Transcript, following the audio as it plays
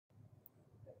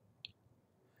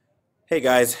Hey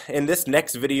guys, in this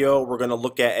next video we're going to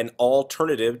look at an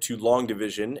alternative to long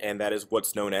division, and that is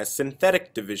what's known as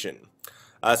synthetic division.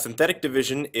 Synthetic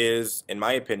division is, in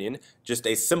my opinion, just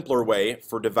a simpler way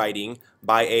for dividing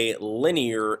by a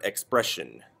linear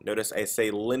expression. Notice I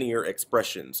say linear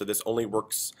expression, so this only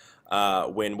works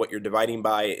when what you're dividing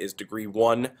by is degree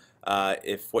 1.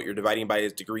 If what you're dividing by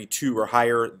is degree 2 or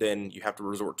higher, then you have to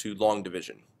resort to long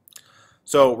division.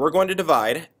 So we're going to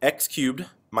divide x cubed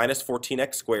minus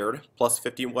 14x squared plus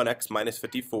 51x minus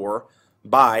 54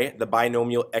 by the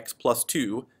binomial x plus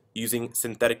 2 using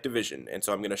synthetic division. And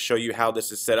so I'm going to show you how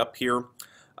this is set up here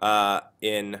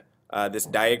in this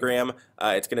diagram.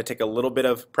 It's going to take a little bit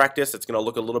of practice. It's going to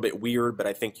look a little bit weird, but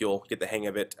I think you'll get the hang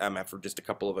of it after just a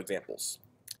couple of examples.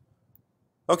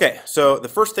 Okay, so the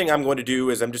first thing I'm going to do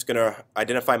is I'm just going to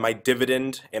identify my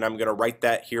dividend, and I'm going to write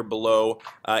that here below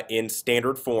in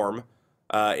standard form,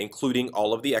 including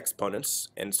all of the exponents.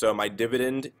 And so my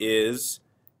dividend is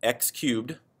x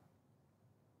cubed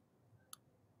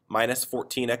minus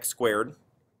 14x squared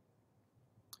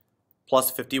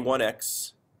plus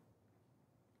 51x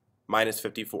minus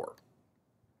 54.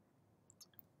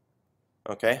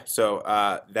 Okay, so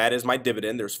that is my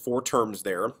dividend. There's 4 terms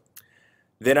there.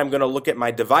 Then I'm going to look at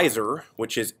my divisor,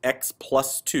 which is x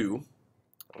plus 2.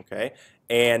 Okay,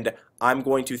 and I'm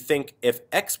going to think if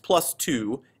x plus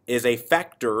 2 is a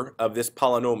factor of this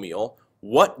polynomial,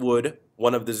 what would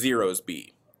one of the zeros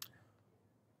be?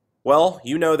 Well,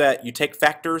 you know that you take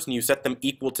factors and you set them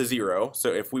equal to 0.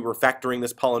 So if we were factoring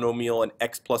this polynomial and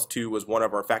x plus 2 was one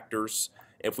of our factors,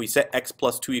 if we set x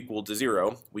plus 2 equal to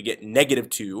 0, we get negative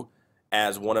 2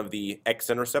 as one of the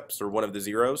x-intercepts or one of the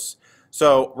zeros.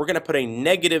 So we're going to put a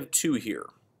negative 2 here.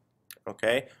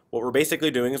 Okay, what we're basically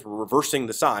doing is we're reversing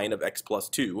the sign of x plus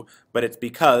 2, but it's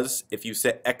because if you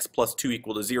set x plus 2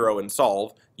 equal to 0 and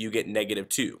solve, you get negative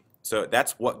 2. So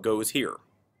that's what goes here.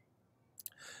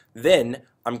 Then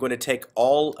I'm going to take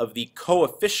all of the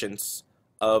coefficients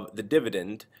of the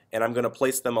dividend and I'm going to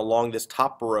place them along this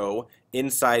top row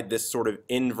inside this sort of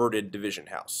inverted division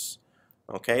house.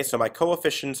 Okay, so my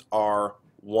coefficients are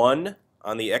 1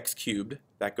 on the x cubed,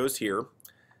 that goes here,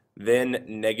 then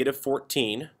negative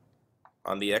 14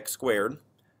 on the x squared,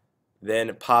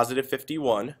 then positive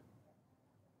 51,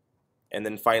 and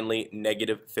then finally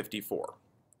negative 54.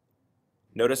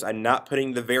 Notice I'm not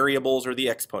putting the variables or the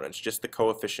exponents, just the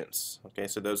coefficients. Okay,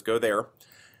 so those go there.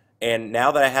 And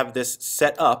now that I have this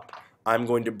set up, I'm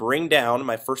going to bring down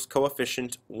my first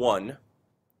coefficient 1,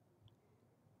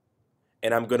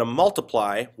 and I'm going to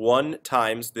multiply 1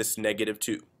 times this negative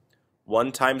 2.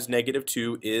 1 times negative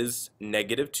 2 is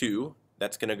negative 2.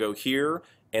 That's going to go here,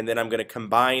 and then I'm going to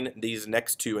combine these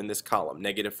next two in this column,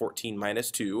 negative 14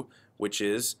 minus 2, which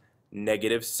is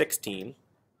negative 16.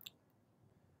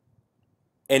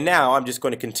 And now I'm just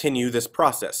going to continue this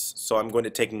process. So I'm going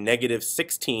to take negative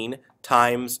 16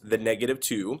 times the negative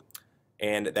 2,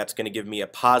 and that's going to give me a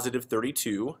positive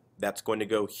 32. That's going to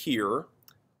go here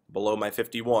below my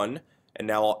 51, and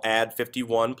now I'll add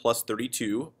 51 plus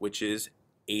 32, which is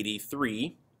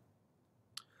 83.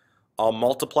 I'll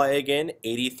multiply again,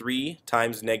 83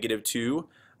 times negative 2.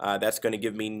 That's going to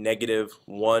give me negative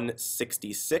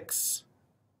 166.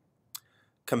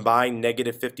 Combine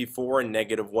negative 54 and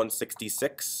negative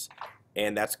 166,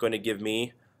 and that's going to give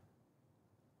me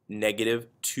negative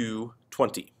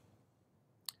 220.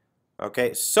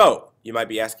 Okay, so you might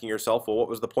be asking yourself, well, what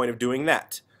was the point of doing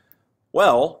that?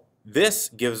 Well, this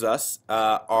gives us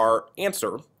our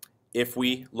answer if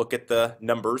we look at the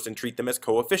numbers and treat them as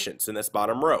coefficients in this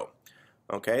bottom row.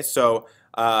 Okay, so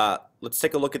let's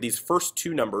take a look at these first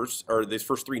 2 numbers, or these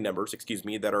first 3 numbers, excuse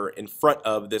me, that are in front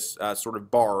of this sort of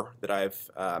bar that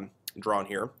I've drawn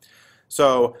here.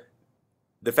 So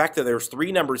the fact that there's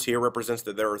 3 numbers here represents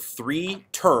that there are 3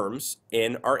 terms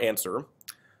in our answer.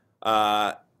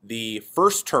 The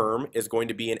first term is going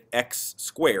to be an x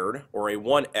squared, or a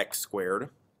 1x squared.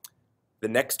 The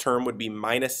next term would be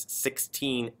minus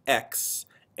 16x,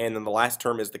 and then the last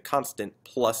term is the constant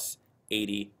plus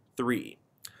 83.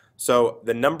 So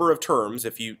the number of terms,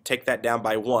 if you take that down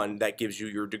by 1, that gives you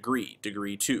your degree,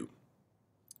 degree 2.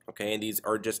 Okay, and these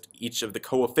are just each of the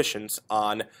coefficients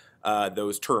on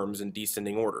those terms in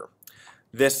descending order.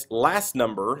 This last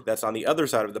number that's on the other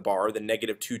side of the bar, the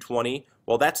negative 220,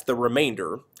 well, that's the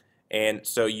remainder. And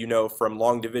so you know from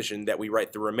long division that we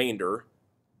write the remainder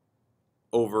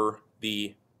over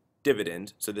the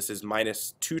dividend. So this is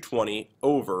minus 220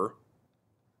 over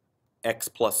x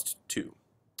plus 2.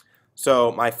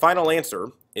 So my final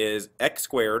answer is x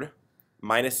squared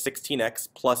minus 16x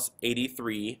plus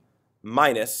 83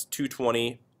 minus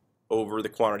 220 over the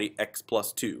quantity x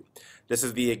plus 2. This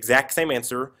is the exact same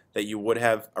answer that you would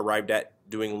have arrived at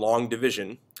doing long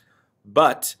division,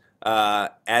 but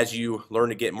as you learn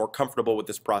to get more comfortable with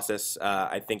this process,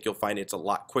 I think you'll find it's a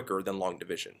lot quicker than long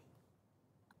division.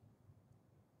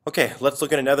 Okay, let's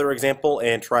look at another example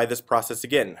and try this process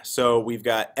again. So we've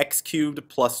got x cubed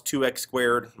plus 2x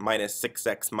squared minus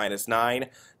 6x minus 9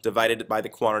 divided by the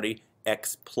quantity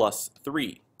x plus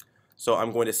 3. So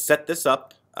I'm going to set this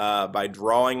up by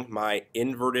drawing my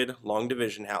inverted long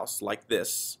division house like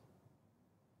this.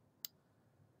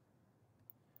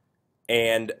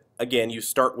 And again, you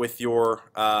start with your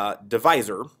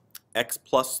divisor, x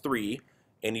plus 3,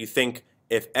 and you think,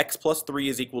 if x plus 3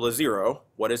 is equal to 0,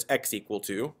 what is x equal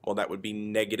to? Well, that would be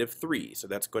negative 3. So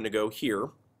that's going to go here.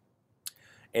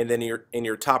 And then in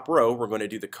your top row, we're going to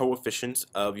do the coefficients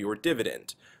of your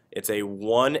dividend. It's a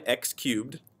 1x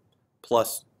cubed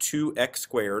plus 2x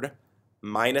squared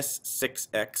minus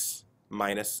 6x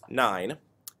minus 9.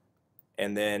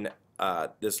 And then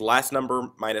this last number,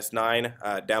 minus 9,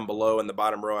 down below in the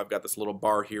bottom row, I've got this little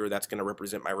bar here. That's going to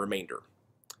represent my remainder.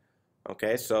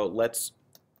 Okay, so let's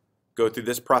go through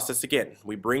this process again.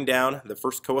 We bring down the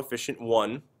first coefficient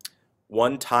 1.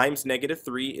 1 times negative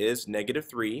 3 is negative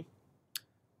 3.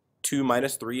 2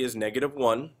 minus 3 is negative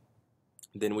 1.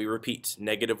 Then we repeat.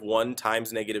 Negative 1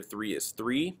 times negative 3 is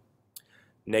 3.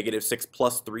 Negative 6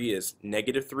 plus 3 is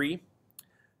negative 3.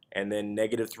 And then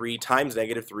negative 3 times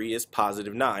negative 3 is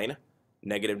positive 9.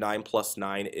 Negative 9 plus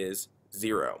 9 is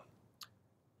 0.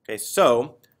 Okay,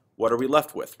 so what are we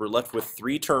left with? We're left with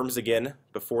 3 terms again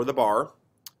before the bar.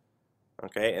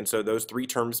 Okay, and so those 3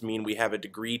 terms mean we have a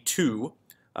degree 2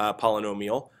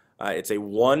 polynomial. It's a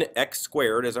 1x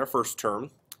squared as our first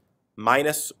term,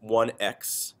 minus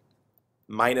 1x,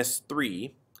 minus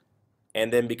 3,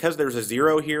 and then because there's a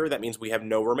 0 here, that means we have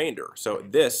no remainder. So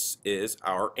this is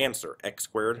our answer, x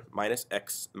squared minus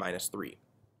x minus 3.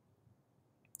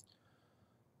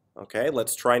 Okay,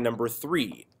 let's try number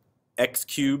 3. X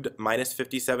cubed minus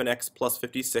 57x plus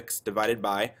 56 divided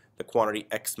by the quantity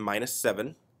x minus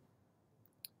 7.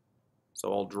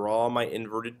 So I'll draw my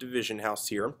inverted division house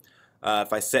here.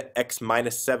 If I set x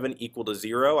minus 7 equal to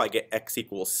 0, I get x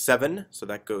equals 7, so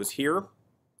that goes here.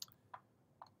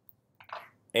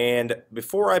 And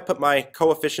before I put my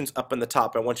coefficients up in the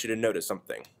top, I want you to notice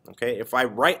something. Okay, if I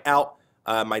write out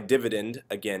my dividend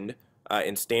again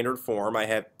in standard form, I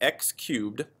have x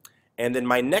cubed, and then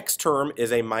my next term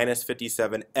is a minus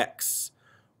 57x.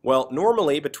 Well,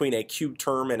 normally between a cubed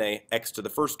term and a x to the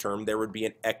first term, there would be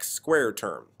an x squared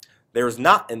term. There's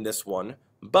not in this one,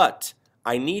 but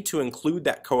I need to include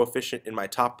that coefficient in my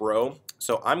top row,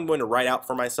 so I'm going to write out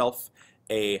for myself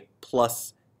a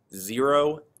plus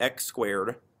 0x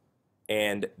squared,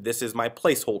 and this is my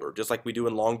placeholder, just like we do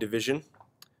in long division,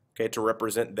 okay, to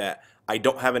represent that I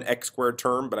don't have an x squared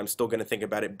term, but I'm still going to think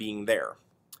about it being there.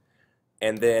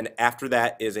 And then after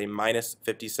that is a minus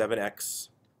 57x,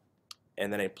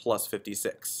 and then a plus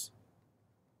 56.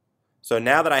 So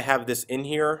now that I have this in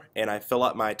here and I fill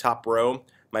out my top row,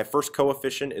 my first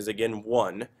coefficient is again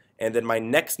 1, and then my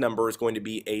next number is going to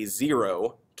be a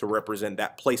 0 to represent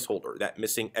that placeholder, that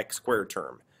missing x squared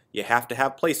term. You have to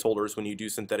have placeholders when you do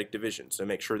synthetic division, so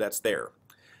make sure that's there.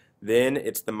 Then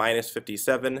it's the minus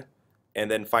 57,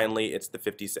 and then finally it's the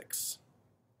 56.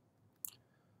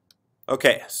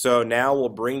 Okay, so now we'll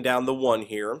bring down the 1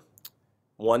 here.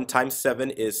 1 times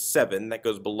 7 is 7, that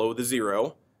goes below the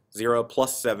 0. 0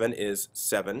 plus 7 is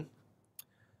 7.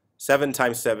 7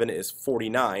 times 7 is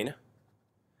 49.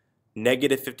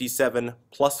 Negative 57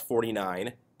 plus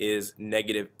 49 is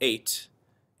negative 8.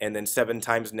 And then 7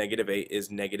 times negative 8 is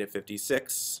negative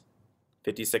 56.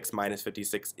 56 minus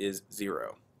 56 is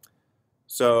 0.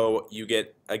 So you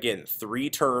get, again, 3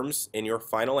 terms in your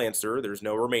final answer. There's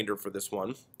no remainder for this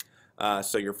one.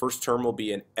 So your first term will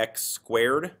be an x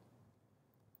squared,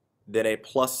 then a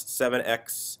plus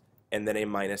 7x, and then a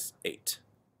minus 8.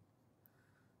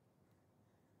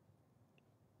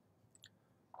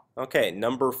 Okay,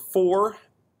 number 4,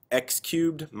 x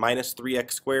cubed minus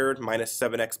 3x squared minus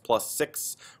 7x plus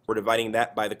 6. We're dividing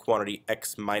that by the quantity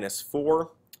x minus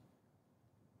 4.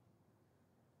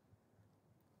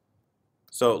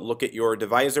 So look at your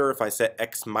divisor. If I set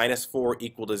x minus 4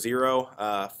 equal to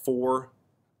 0, 4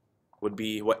 would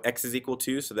be what x is equal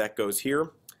to, so that goes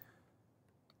here.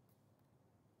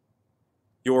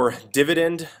 Your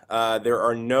dividend, there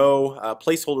are no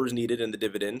placeholders needed in the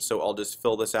dividend, so I'll just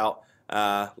fill this out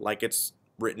like it's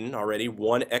written already.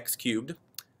 1x cubed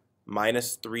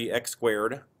minus 3x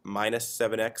squared minus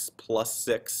 7x plus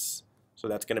 6. So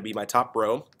that's going to be my top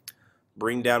row.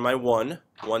 Bring down my 1.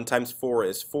 1 times 4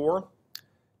 is 4.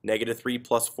 Negative 3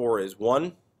 plus 4 is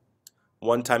 1.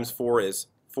 1 times 4 is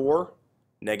 4.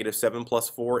 Negative 7 plus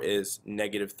 4 is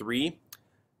negative 3.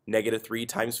 Negative 3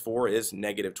 times 4 is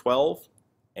negative 12,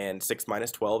 and 6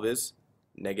 minus 12 is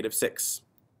negative 6.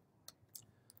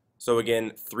 So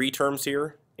again, 3 terms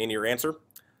here in your answer.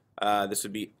 This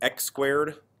would be x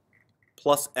squared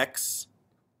plus x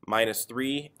minus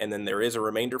 3, and then there is a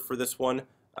remainder for this one.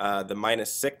 The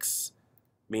minus 6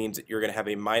 means that you're going to have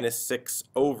a minus 6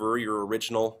 over your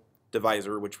original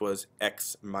divisor, which was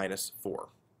x minus 4.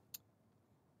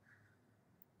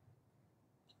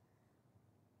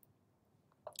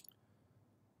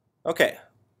 Okay,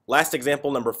 last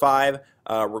example, number 5.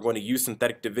 We're going to use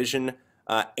synthetic division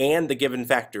and the given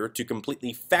factor to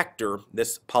completely factor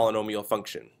this polynomial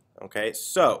function. Okay,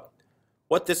 so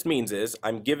what this means is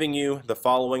I'm giving you the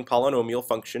following polynomial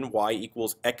function, y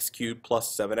equals x cubed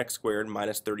plus 7x squared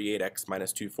minus 38x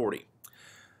minus 240.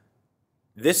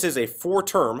 This is a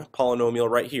 4-term polynomial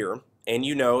right here, and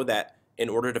you know that in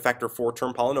order to factor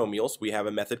 4-term polynomials, we have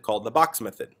a method called the box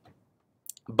method.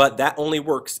 But that only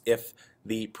works if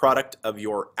the product of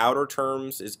your outer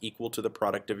terms is equal to the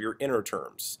product of your inner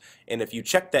terms. And if you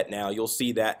check that now, you'll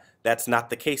see that that's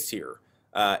not the case here.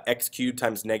 X cubed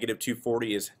times negative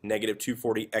 240 is negative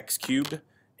 240x cubed.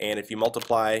 And if you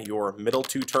multiply your middle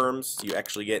 2 terms, you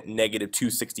actually get negative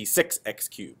 266x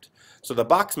cubed. So the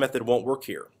box method won't work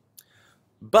here.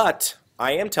 But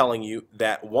I am telling you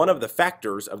that one of the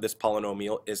factors of this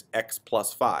polynomial is x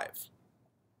plus 5.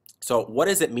 So what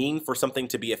does it mean for something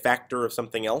to be a factor of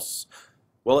something else?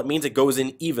 Well, it means it goes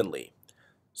in evenly.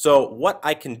 So what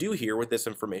I can do here with this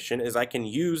information is I can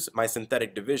use my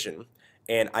synthetic division,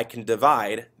 and I can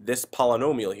divide this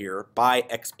polynomial here by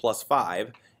x plus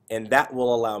 5, and that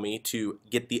will allow me to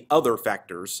get the other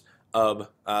factors of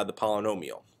the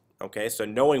polynomial. Okay, so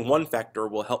knowing one factor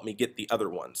will help me get the other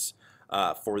ones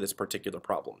for this particular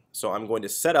problem. So I'm going to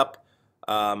set up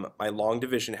my long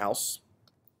division house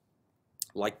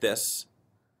like this.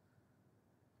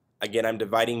 Again, I'm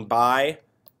dividing by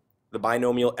the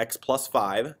binomial x plus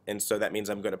 5, and so that means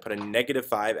I'm going to put a negative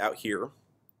 5 out here.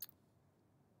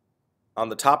 On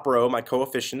the top row, my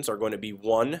coefficients are going to be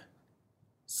 1,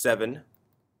 7,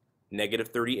 negative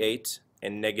 38,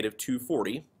 and negative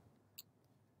 240.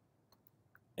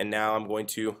 And now I'm going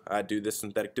to do this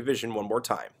synthetic division one more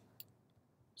time.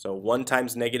 So 1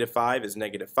 times negative 5 is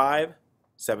negative 5,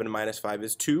 7 minus 5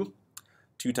 is 2,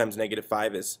 2 times negative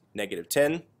 5 is negative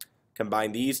 10.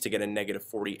 Combine these to get a negative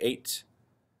 48.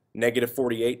 Negative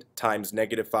 48 times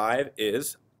negative 5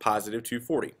 is positive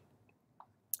 240.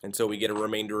 And so we get a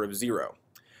remainder of 0.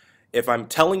 If I'm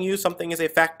telling you something is a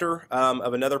factor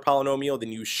of another polynomial,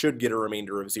 then you should get a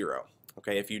remainder of 0.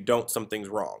 Okay, if you don't, something's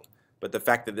wrong. But the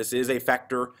fact that this is a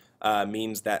factor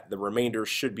means that the remainder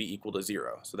should be equal to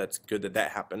 0. So that's good that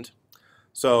that happened.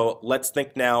 So let's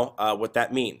think now what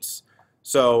that means.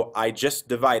 So I just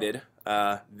divided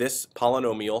this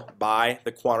polynomial by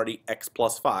the quantity x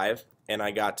plus 5, and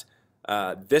I got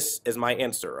this as my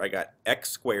answer. I got x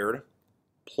squared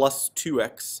plus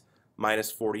 2x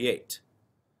minus 48.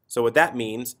 So what that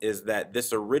means is that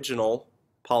this original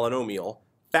polynomial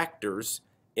factors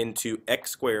into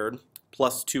x squared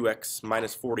plus 2x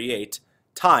minus 48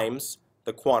 times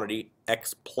the quantity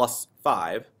x plus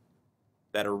 5,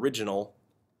 that original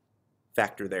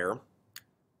factor there.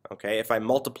 Okay, if I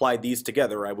multiply these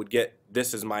together, I would get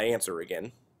this as my answer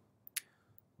again.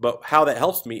 But how that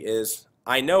helps me is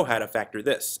I know how to factor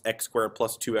this, x squared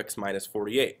plus 2x minus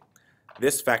 48.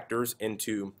 This factors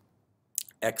into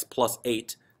x plus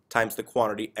 8 times the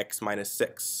quantity x minus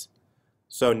 6.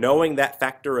 So knowing that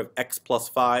factor of x plus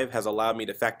 5 has allowed me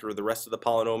to factor the rest of the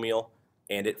polynomial,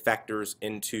 and it factors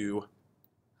into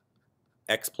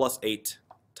x plus 8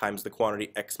 times the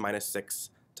quantity x minus 6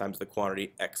 times the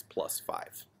quantity x plus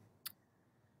 5.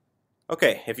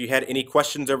 Okay, if you had any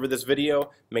questions over this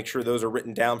video, make sure those are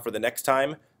written down for the next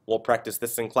time. We'll practice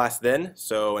this in class then.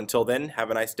 So until then,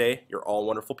 have a nice day. You're all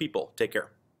wonderful people. Take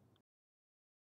care.